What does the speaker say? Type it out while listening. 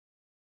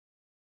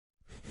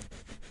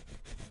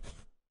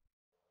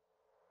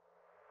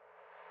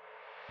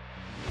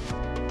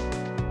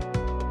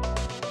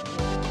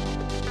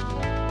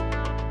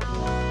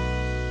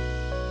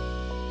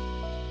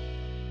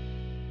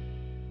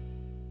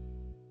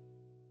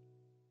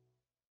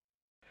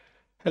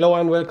Hello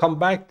and welcome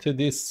back to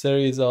this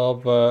series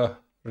of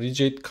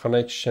rigid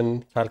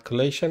connection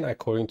calculation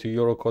according to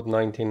Eurocode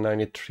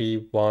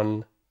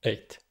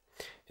 1993-18.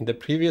 In the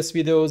previous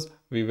videos,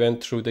 we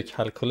went through the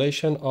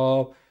calculation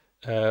of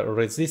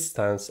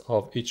resistance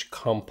of each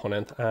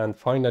component, and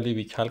finally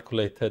we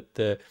calculated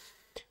the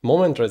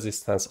moment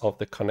resistance of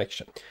the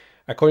connection.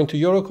 According to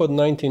Eurocode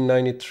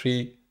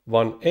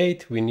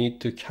 1993-18, we need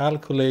to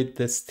calculate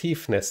the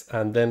stiffness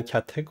and then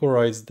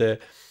categorize the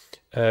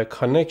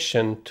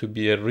connection to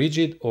be a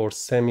rigid or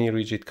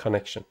semi-rigid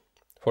connection.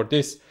 For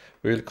this,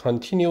 we will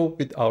continue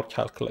with our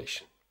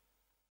calculation.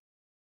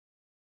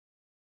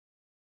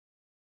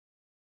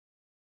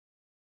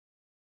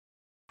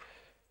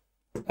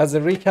 As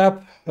a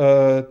recap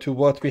to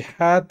what we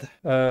had,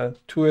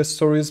 2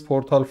 stories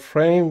portal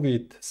frame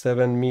with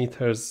 7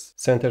 meters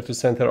center to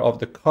center of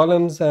the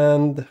columns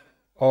and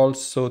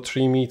also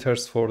 3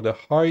 meters for the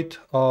height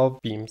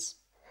of beams.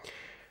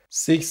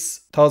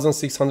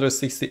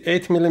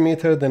 6,668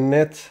 millimeter, the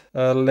net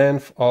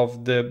length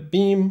of the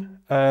beam,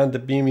 and the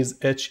beam is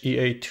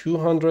HEA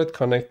 200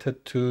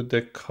 connected to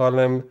the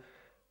column,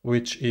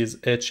 which is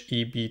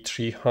HEB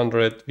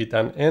 300 with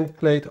an end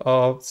plate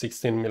of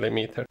 16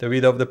 millimeter. The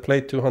width of the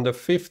plate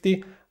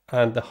 250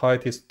 and the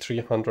height is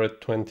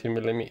 320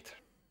 millimeter.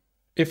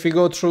 If we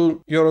go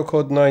through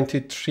Eurocode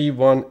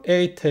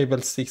 93-18 table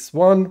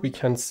 6.1, we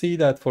can see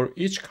that for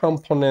each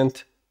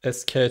component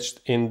sketched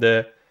in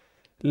the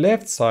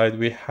left side,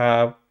 we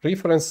have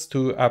reference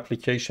to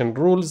application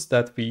rules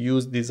that we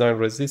use: design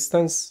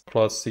resistance,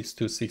 clause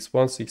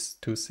 6261,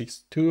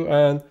 6262,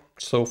 and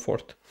so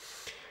forth.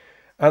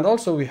 And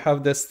also we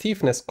have the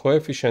stiffness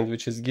coefficient,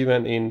 which is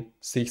given in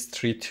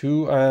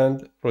 632,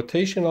 and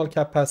rotational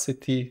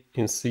capacity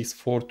in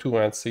 642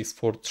 and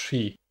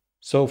 643.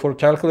 So for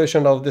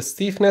calculation of the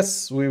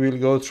stiffness, we will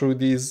go through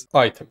these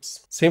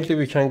items. Simply,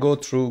 we can go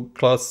through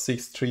clause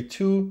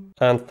 632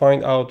 and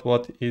find out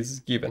what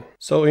is given.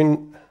 So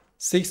in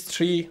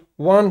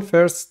 631,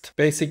 first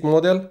basic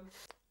model,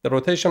 the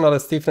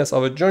rotational stiffness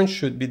of a joint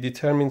should be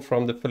determined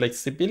from the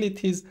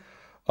flexibilities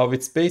of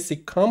its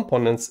basic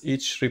components,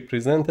 each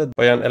represented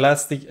by an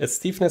elastic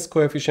stiffness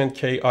coefficient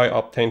Ki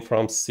obtained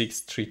from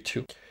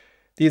 632.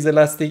 These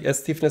elastic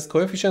stiffness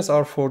coefficients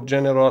are for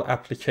general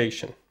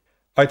application.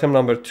 Item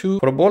number 2,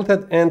 for a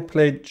bolted end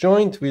plate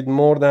joint with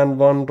more than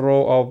one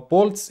row of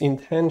bolts in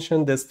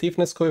tension, the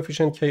stiffness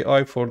coefficient Ki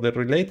for the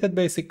related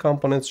basic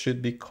components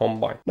should be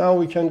combined. Now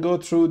we can go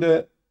through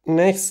the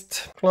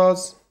next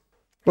clause.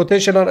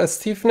 Rotational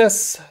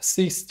stiffness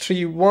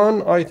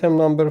 631, item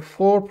number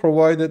 4,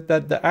 provided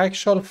that the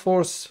actual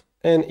force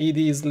NED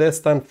is less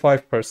than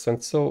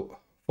 5%. So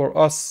for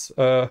us,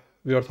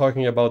 we are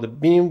talking about a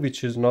beam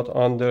which is not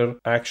under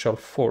actual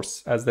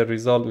force. As the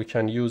result, we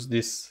can use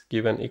this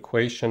given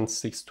equation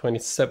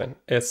 627.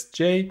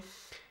 Sj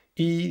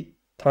E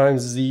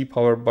times Z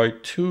powered by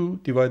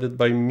 2 divided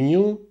by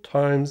mu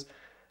times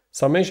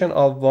summation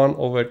of 1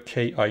 over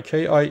Ki.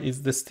 Ki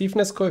is the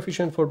stiffness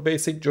coefficient for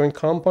basic joint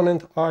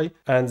component I,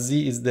 and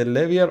Z is the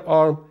lever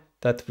arm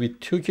that we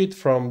took it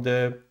from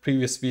the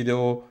previous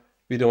video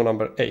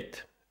number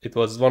 8. It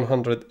was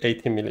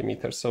 180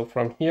 millimeters. So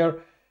from here,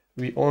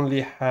 we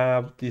only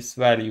have this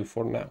value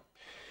for now.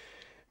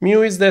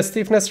 Mu is the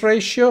stiffness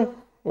ratio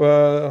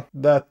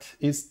that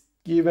is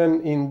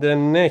given in the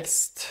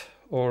next,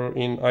 or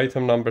in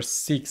item number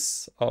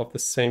 6 of the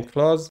same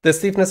clause. The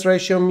stiffness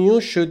ratio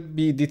mu should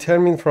be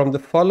determined from the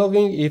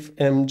following: if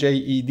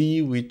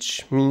MJED,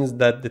 which means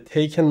that the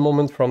taken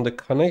moment from the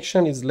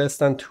connection, is less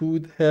than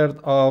 2/3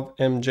 of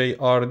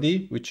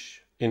MJRD, which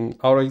in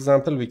our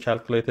example, we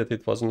calculated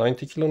it was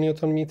 90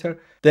 kilonewton meter,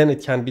 then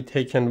it can be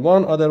taken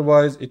 1.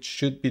 Otherwise, it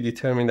should be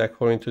determined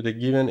according to the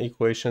given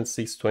equation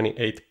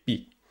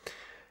 628b.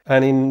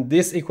 And in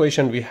this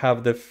equation, we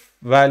have the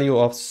value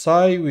of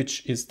psi,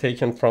 which is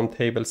taken from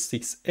table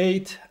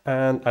 6.8.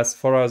 And as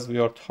far as we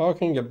are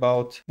talking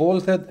about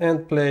bolted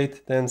end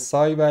plate, then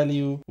psi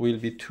value will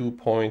be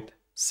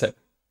 2.7.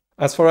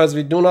 As far as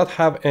we do not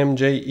have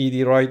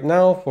MJED right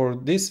now, for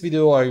this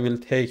video, I will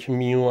take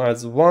mu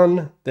as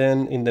 1.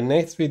 Then in the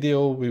next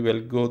video, we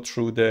will go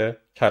through the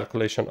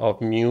calculation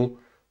of mu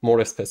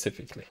more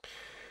specifically.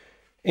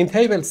 In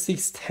table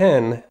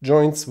 610,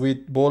 joints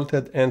with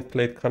bolted end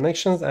plate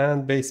connections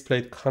and base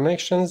plate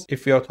connections.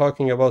 If we are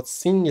talking about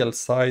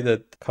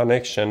single-sided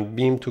connection,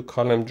 beam to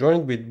column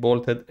joint with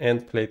bolted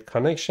end plate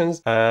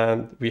connections,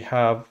 and we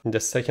have in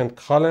the second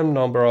column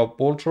number of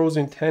bolt rows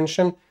in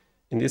tension.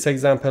 In this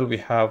example, we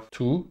have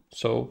 2.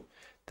 So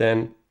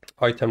then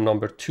item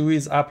number 2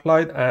 is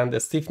applied, and the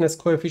stiffness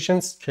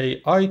coefficients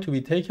Ki to be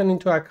taken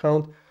into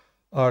account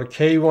are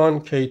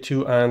K1,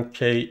 K2, and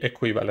K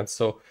equivalent.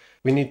 So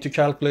we need to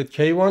calculate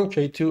K1,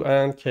 K2,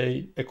 and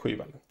K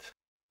equivalent.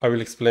 I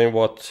will explain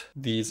what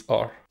these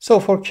are. So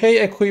for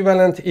K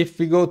equivalent, if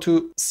we go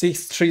to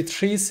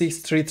 633,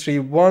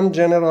 6331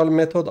 general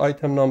method,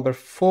 item number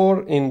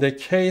 4, in the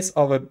case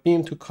of a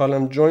beam to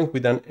column joint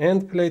with an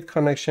end plate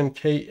connection,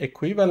 K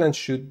equivalent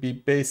should be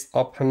based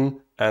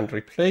upon and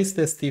replace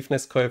the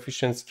stiffness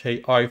coefficients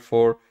Ki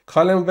for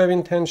column web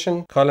in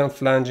tension, column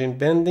flange in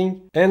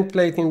bending, end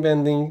plate in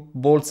bending,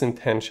 bolts in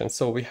tension.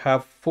 So we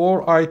have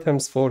 4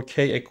 items for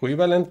K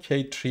equivalent,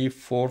 K3,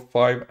 4,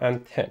 5,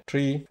 and 10.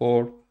 3,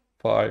 4,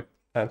 5,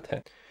 and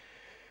 10.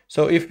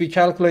 So if we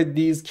calculate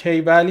these K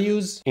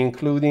values,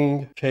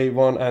 including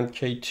K1 and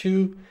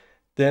K2,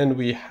 then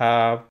we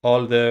have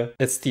all the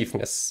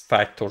stiffness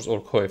factors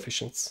or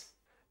coefficients.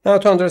 Now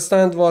to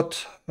understand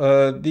what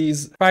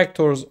these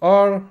factors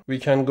are, we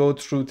can go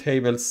through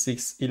table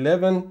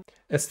 611,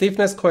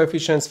 stiffness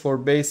coefficients for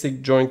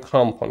basic joint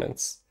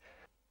components.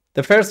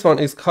 The first one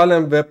is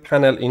column web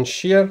panel in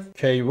shear.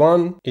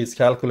 K1 is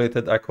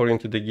calculated according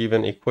to the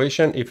given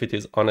equation if it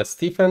is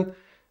unstiffened.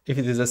 If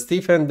it is a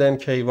stiffened, then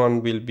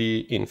K1 will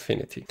be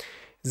infinity.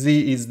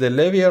 Z is the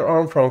levier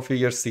arm from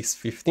figure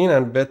 615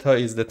 and beta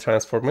is the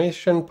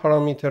transformation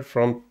parameter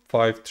from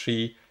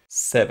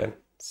 537.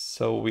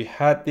 So we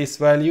had this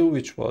value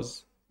which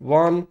was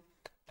 1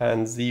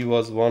 and Z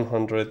was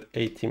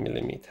 180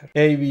 millimeter.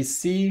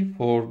 AVC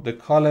for the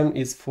column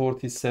is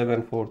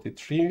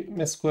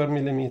 4743 square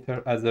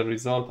millimeter. As a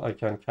result, I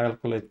can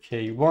calculate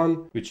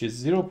K1, which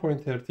is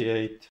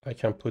 0.38. I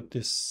can put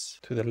this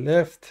to the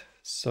left.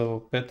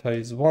 So beta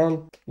is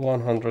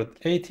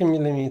 180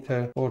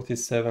 millimeter,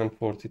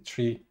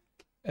 4743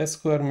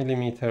 square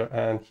millimeter,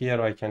 and here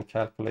I can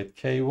calculate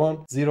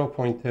K1,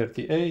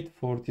 0.38,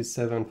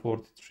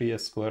 4743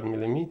 square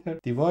millimeter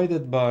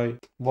divided by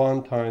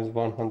 1 times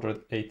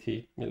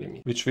 180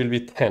 millimeter, which will be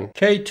 10.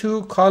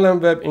 K2 column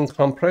web in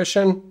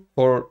compression.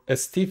 For a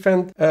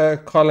stiffened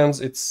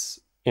columns, it's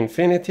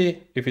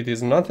infinity. If it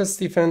is not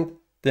stiffened,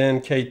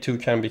 then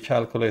K2 can be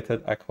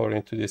calculated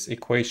according to this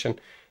equation.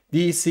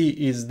 DC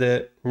is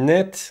the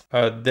net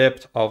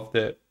depth of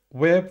the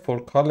web for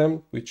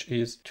column, which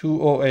is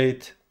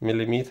 208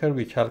 millimeter.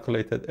 We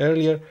calculated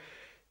earlier.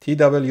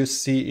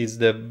 TWC is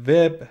the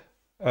web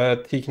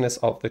thickness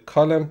of the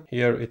column.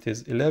 Here it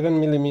is 11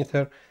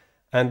 millimeter.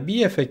 And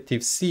B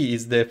effective C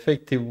is the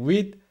effective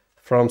width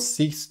from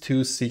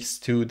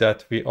 6262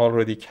 that we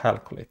already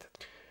calculated.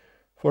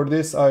 For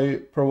this, I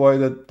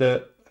provided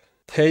the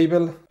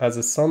table as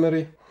a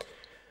summary.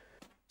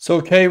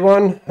 So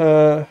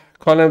K1,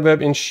 column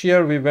web in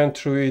shear, we went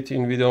through it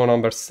in video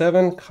number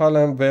 7.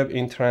 Column web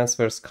in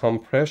transverse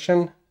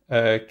compression,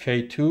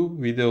 K2,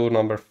 video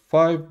number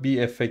 5. B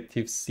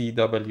effective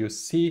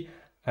CWC,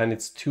 and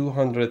it's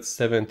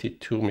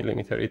 272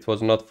 millimeter. It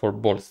was not for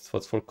bolts, it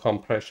was for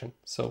compression.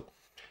 So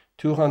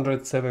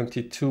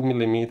 272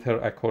 millimeter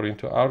according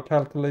to our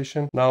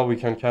calculation. Now we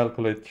can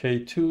calculate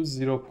K2,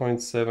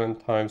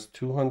 0.7 times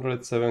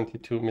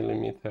 272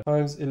 millimeter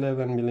times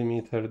 11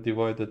 millimeter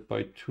divided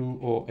by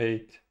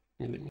 208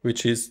 millimeter,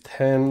 which is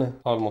 10,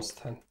 almost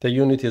 10. The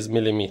unit is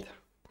millimeter.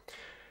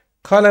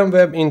 Column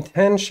web in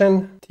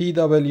tension,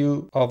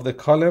 TW of the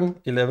column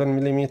 11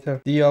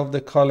 millimeter, D of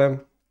the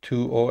column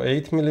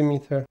 208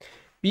 millimeter.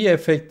 B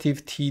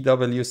effective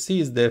TWC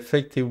is the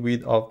effective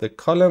width of the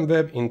column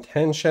web in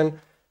tension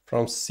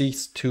from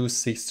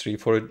 6263.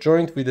 For a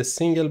joint with a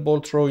single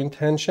bolt row in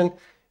tension,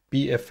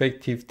 B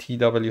effective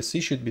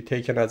TWC should be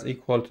taken as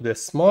equal to the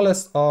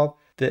smallest of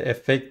the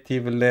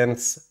effective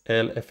lengths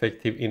L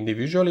effective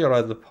individually or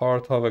as a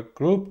part of a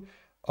group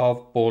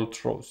of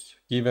bolt rows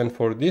given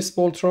for this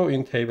bolt row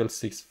in table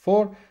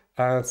 6.4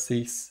 and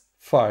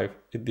 6.5.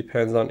 It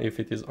depends on if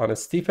it is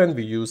unstiffened,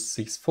 we use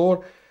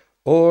 6.4,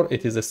 or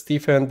it is a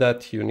stiffened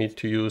that you need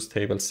to use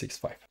table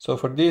 6.5. So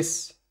for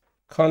this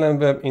column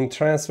web in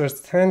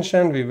transverse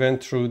tension, we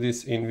went through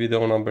this in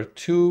video number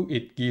 2.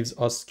 It gives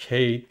us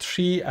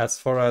K3 as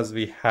far as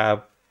we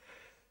have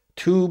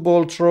 2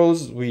 bolt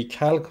rows. We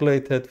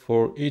calculated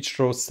for each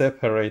row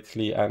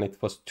separately and it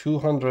was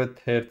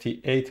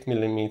 238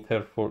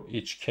 millimeter for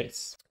each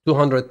case.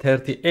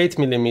 238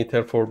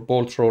 millimeter for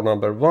bolt row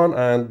number 1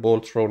 and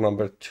bolt row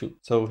number 2.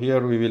 So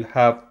here we will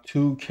have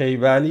 2 K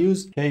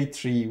values,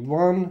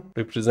 K3-1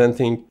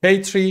 representing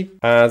K3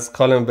 as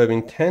column web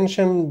in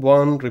tension,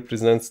 1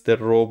 represents the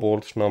row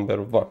bolt number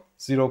 1.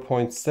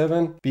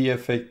 0.7, B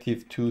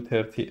effective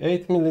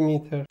 238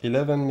 millimeter,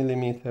 11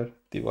 millimeter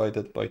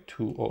divided by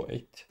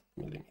 208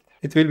 millimeter.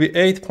 It will be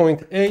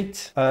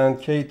 8.8 and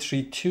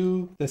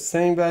K3-2, the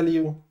same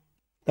value.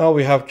 Now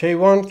we have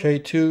K1,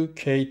 K2,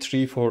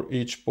 K3 for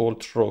each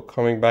bolt row.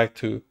 Coming back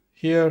to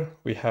here,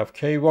 we have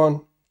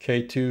K1,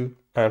 K2,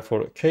 and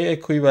for K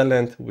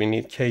equivalent, we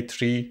need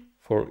K3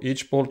 for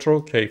each bolt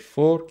row,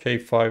 K4,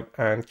 K5,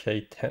 and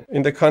K10.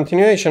 In the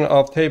continuation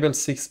of table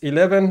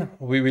 6.11,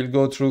 we will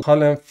go through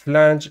column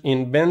flange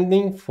in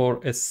bending for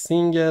a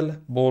single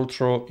bolt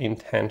row in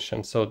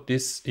tension. So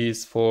this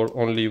is for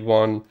only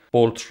one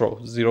bolt row,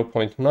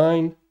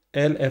 0.9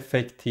 L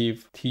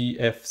effective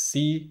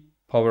TFC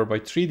power by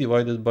 3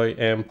 divided by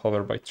M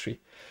power by 3.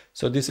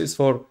 So this is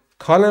for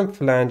column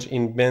flange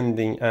in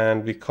bending,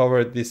 and we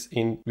covered this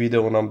in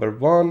video number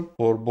 1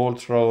 for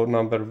bolt row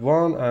number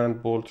 1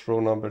 and bolt row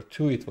number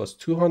 2. It was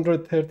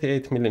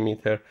 238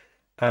 millimeter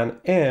and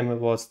M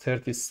was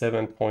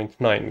 37.9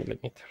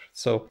 millimeter.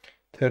 So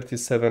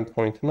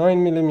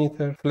 37.9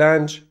 millimeter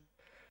flange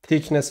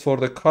thickness for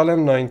the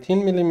column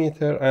 19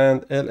 millimeter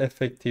and L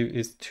effective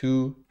is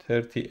 2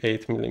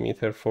 238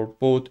 millimeter for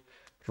both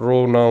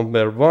row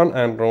number 1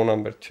 and row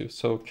number 2.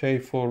 So K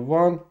for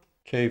 1,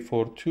 K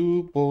for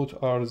 2, both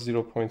are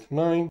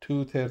 0.9,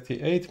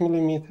 238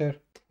 millimeter,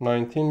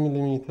 19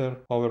 millimeter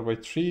power by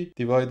 3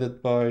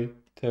 divided by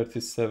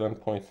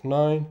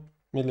 37.9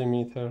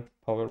 millimeter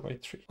power by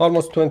 3.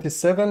 Almost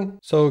 27.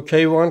 So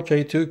K1,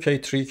 K2,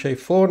 K3,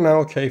 K4,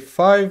 now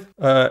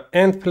K5.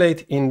 End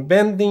plate in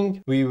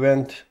bending. We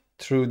went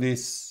through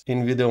this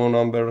in video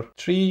number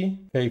 3,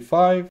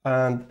 K5,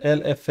 and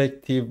L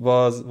effective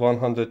was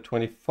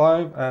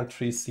 125 and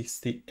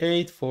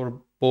 368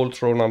 for bolt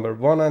row number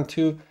 1 and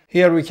 2.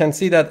 Here we can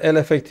see that L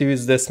effective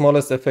is the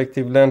smallest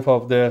effective length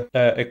of the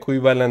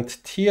equivalent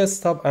T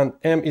stub, and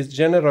M is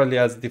generally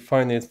as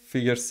defined in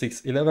figure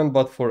 6.11,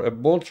 but for a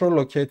bolt row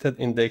located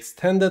in the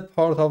extended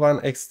part of an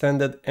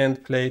extended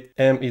end plate,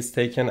 M is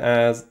taken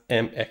as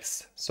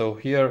MX. So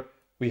here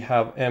we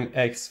have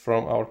MX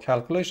from our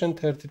calculation,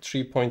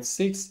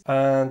 33.6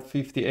 and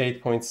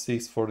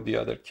 58.6 for the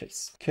other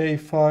case.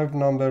 K5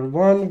 number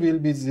 1 will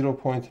be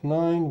 0.9,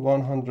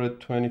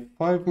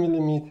 125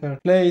 millimeter.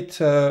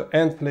 Plate,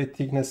 end plate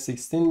thickness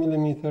 16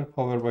 millimeter,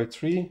 power by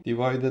 3,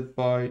 divided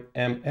by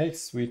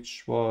MX,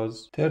 which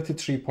was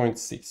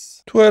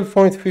 33.6.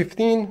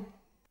 12.15.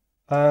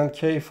 And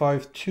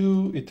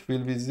K5-2, it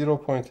will be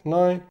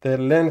 0.9. The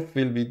length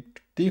will be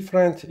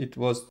different. It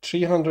was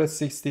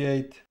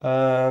 368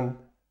 and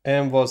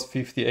M was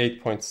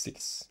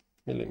 58.6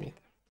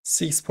 millimeter.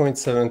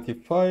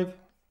 6.75.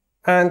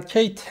 And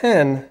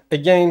K10,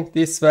 again,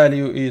 this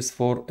value is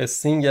for a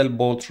single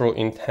bolt row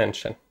in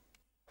tension.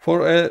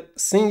 For a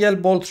single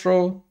bolt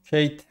row,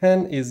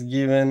 K10 is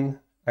given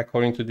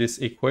according to this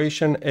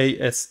equation.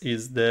 AS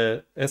is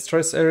the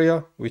stress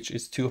area, which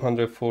is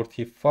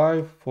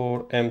 245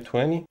 for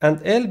M20. And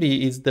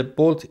LB is the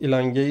bolt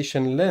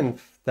elongation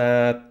length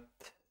that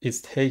is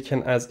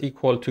taken as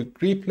equal to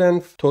grip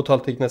length, total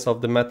thickness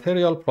of the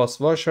material plus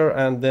washer,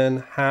 and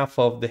then half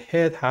of the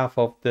head, half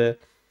of the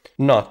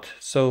nut.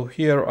 So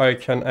here I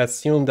can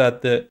assume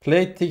that the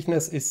plate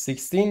thickness is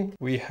 16.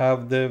 We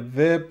have the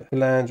web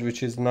flange,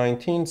 which is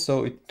 19.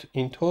 So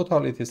in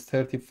total it is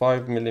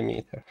 35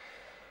 millimeter.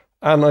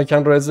 And I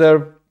can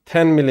reserve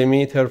 10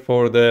 millimeter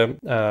for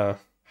the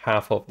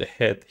half of the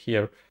head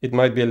here. It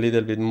might be a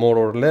little bit more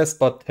or less,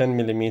 but 10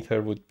 millimeter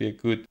would be a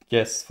good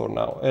guess for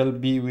now.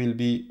 LB will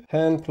be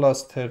 10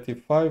 plus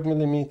 35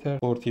 millimeter,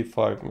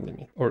 45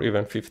 millimeter, or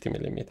even 50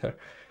 millimeter.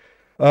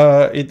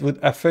 It would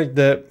affect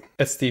the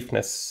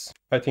stiffness.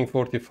 I think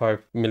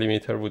 45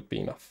 millimeter would be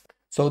enough.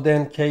 So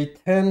then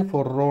K10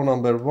 for row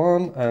number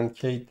 1 and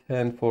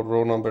K10 for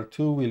row number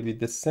 2 will be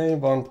the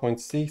same,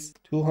 1.6,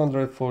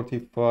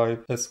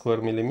 245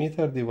 square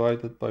millimeter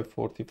divided by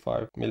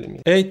 45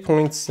 millimeter,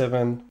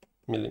 8.7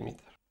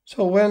 millimeter.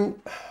 So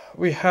when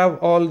we have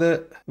all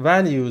the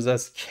values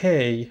as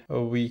K,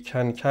 we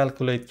can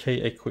calculate K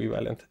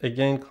equivalent.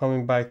 Again,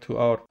 coming back to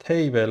our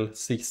table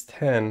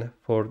 610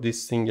 for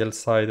this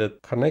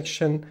single-sided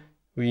connection,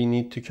 we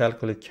need to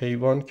calculate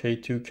K1,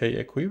 K2, K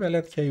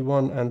equivalent.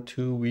 K1 and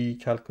 2 we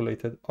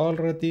calculated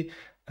already,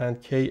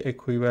 and K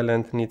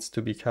equivalent needs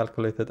to be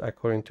calculated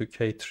according to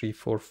K3,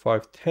 4,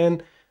 5,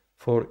 10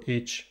 for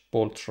each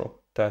bolt row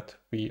that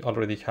we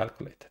already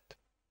calculated.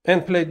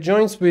 End plate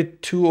joints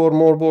with 2 or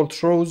more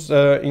bolt rows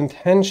in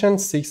tension,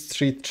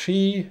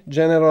 633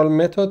 general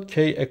method.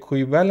 K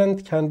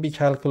equivalent can be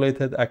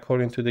calculated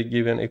according to the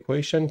given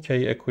equation.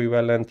 K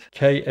equivalent,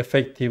 K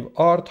effective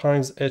R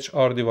times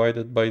HR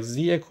divided by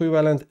Z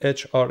equivalent.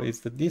 HR is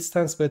the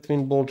distance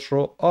between bolt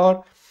row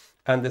R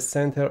and the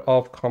center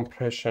of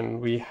compression.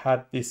 We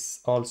had this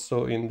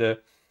also in the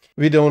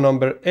video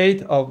number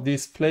 8 of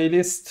this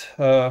playlist.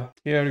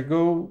 Here we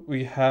go.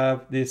 We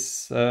have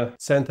this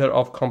center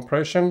of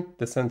compression,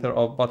 the center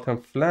of bottom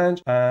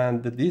flange,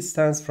 and the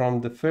distance from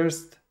the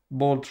first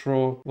bolt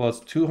row was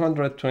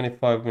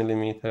 225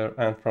 millimeter,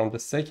 and from the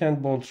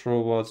second bolt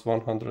row was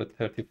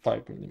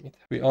 135 millimeter.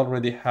 We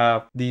already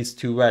have these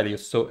two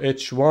values, so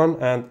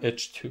H1 and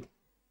H2.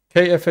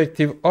 K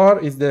effective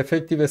R is the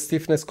effective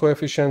stiffness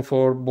coefficient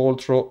for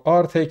bolt row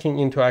R, taking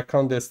into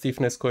account the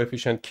stiffness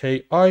coefficient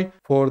Ki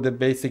for the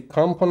basic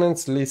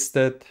components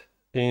listed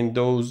in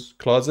those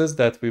clauses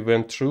that we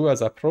went through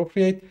as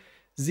appropriate.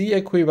 Z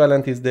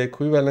equivalent is the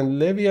equivalent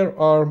lever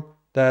arm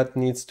that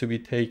needs to be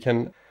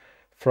taken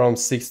from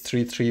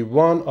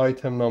 6331,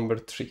 item number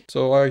 3.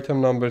 So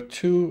item number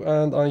 2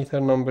 and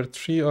item number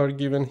 3 are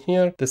given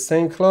here. The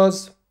same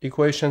clause,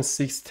 equation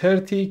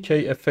 630,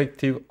 K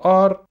effective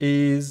R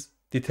is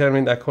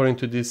determined according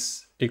to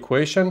this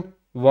equation,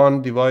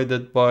 1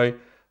 divided by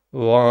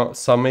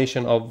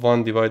summation of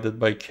 1 divided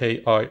by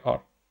KIR.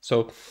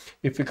 So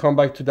if we come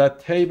back to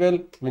that table,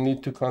 we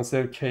need to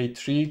consider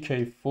K3,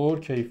 K4,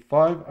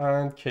 K5,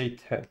 and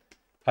K10.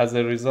 As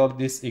a result,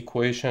 this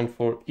equation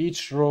for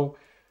each row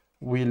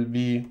will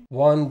be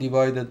 1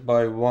 divided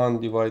by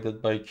 1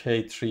 divided by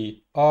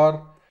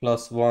K3R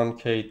plus 1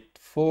 K4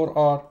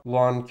 K4R,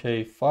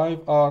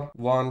 1K5R,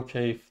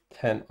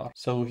 1K10R.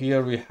 So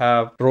here we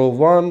have row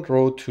 1,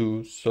 row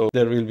 2. So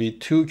there will be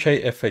 2 K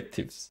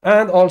effectives.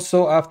 And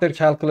also after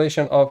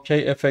calculation of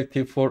K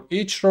effective for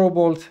each row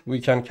bolt, we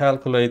can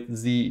calculate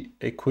the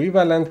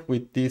equivalent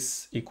with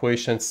this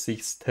equation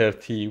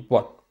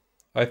 631.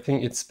 I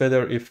think it's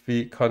better if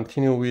we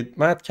continue with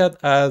MATCAD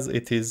as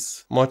it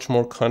is much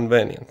more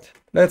convenient.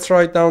 Let's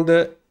write down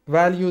the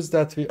values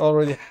that we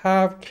already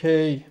have.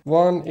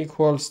 K1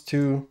 equals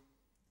to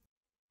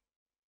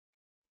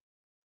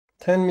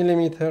 10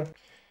 millimeter,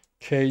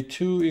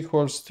 K2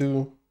 equals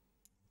to,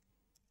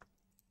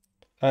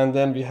 and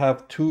then we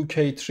have two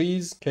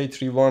K3s,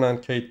 K31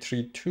 and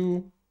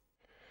K32.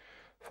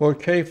 For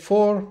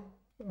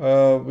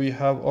K4, we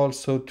have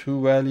also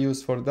two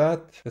values for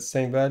that, the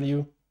same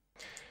value.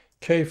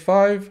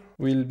 K5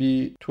 will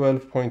be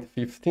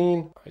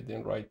 12.15. I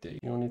didn't write the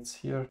units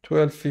here.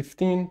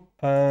 12.15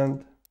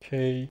 and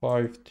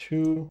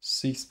K52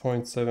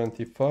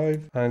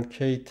 6.75 and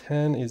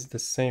K10 is the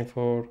same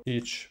for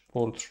each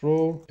bolt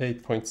row,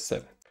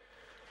 8.7.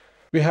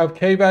 We have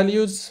K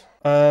values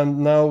and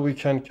now we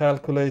can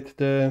calculate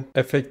the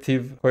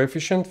effective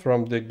coefficient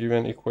from the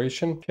given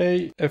equation.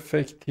 K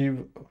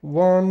effective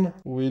 1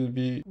 will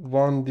be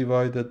 1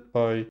 divided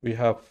by, we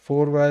have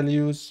 4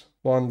 values,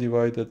 1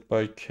 divided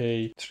by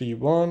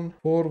K31,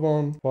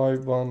 41,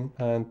 51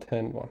 and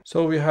 101.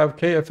 So we have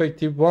K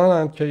effective 1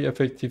 and K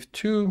effective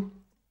 2.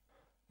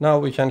 Now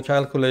we can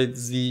calculate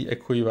Z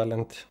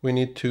equivalent. We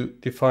need to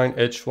define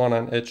H1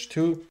 and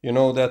H2. You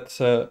know that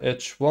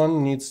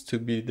H1 needs to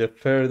be the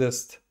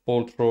furthest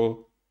bolt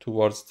row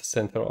towards the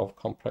center of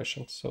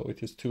compression. So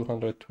it is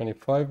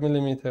 225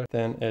 millimeter.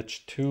 Then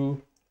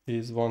H2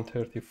 is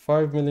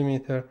 135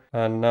 millimeter.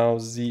 And now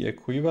Z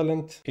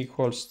equivalent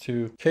equals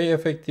to K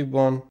effective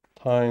 1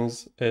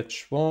 times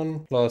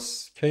H1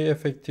 plus K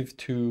effective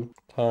 2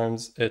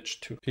 times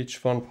H2.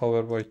 Each one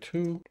powered by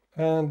 2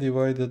 and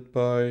divided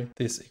by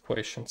this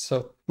equation.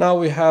 So now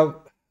we have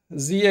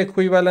Z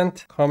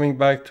equivalent coming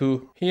back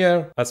to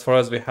here. As far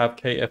as we have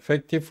K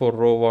effective for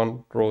row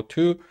 1, row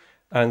 2,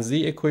 and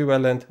Z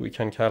equivalent, we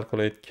can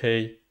calculate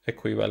K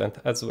equivalent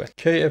as well.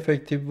 K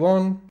effective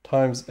 1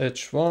 times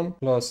H1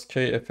 plus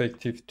K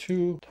effective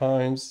 2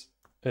 times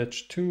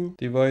H2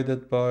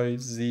 divided by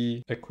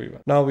Z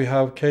equivalent. Now we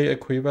have K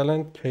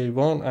equivalent,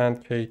 K1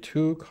 and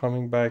K2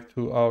 coming back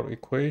to our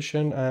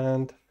equation,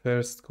 and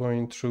first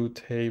going through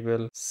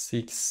table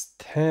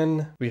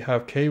 610, we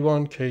have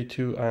K1,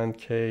 K2 and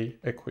K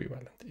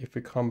equivalent. If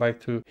we come back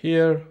to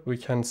here, we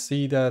can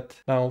see that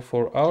now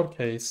for our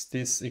case,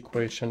 this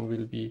equation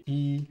will be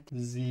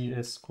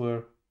EZ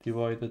square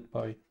divided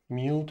by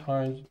mu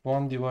times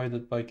 1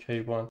 divided by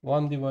K1,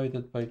 1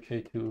 divided by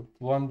K2,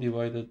 1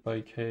 divided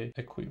by K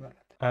equivalent,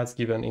 as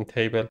given in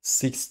table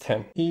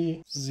 610.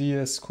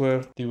 EZ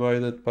square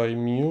divided by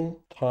mu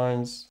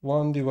times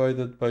 1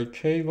 divided by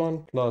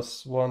K1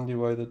 plus 1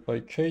 divided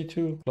by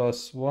K2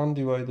 plus 1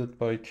 divided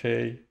by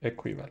K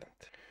equivalent.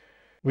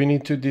 We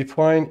need to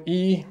define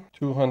E,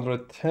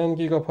 210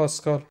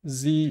 gigapascal.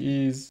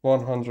 Z is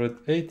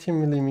 180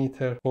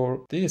 millimeter.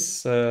 For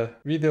this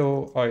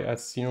video, I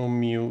assume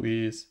mu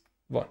is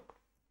 1.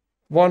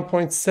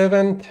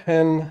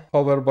 1.710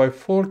 powered by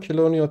 4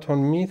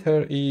 kilonewton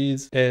meter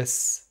is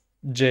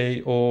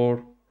SJ,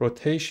 or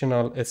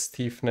rotational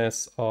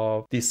stiffness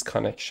of this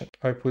connection.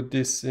 I put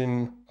this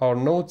in our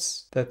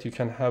notes that you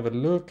can have a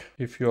look.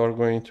 If you are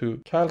going to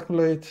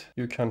calculate,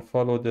 you can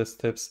follow the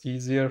steps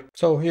easier.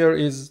 So here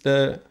is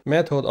the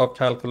method of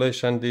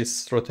calculation,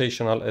 this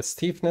rotational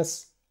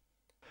stiffness.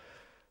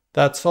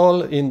 That's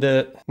all. In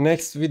the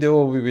next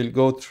video, we will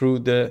go through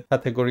the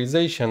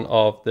categorization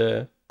of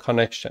the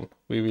connection.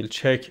 We will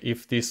check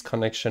if this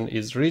connection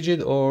is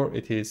rigid or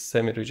it is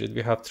semi-rigid.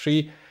 We have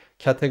 3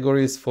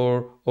 categories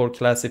for, or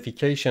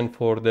classification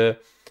for the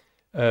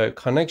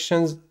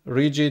connections: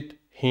 rigid,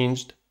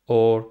 hinged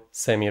or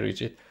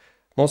semi-rigid.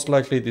 Most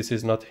likely this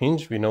is not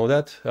hinged, we know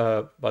that,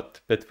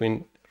 but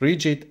between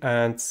rigid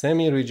and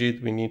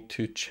semi-rigid we need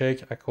to check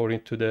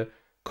according to the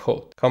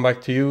code. Come back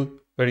to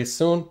you very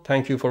soon.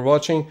 Thank you for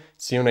watching.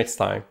 See you next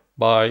time.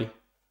 Bye.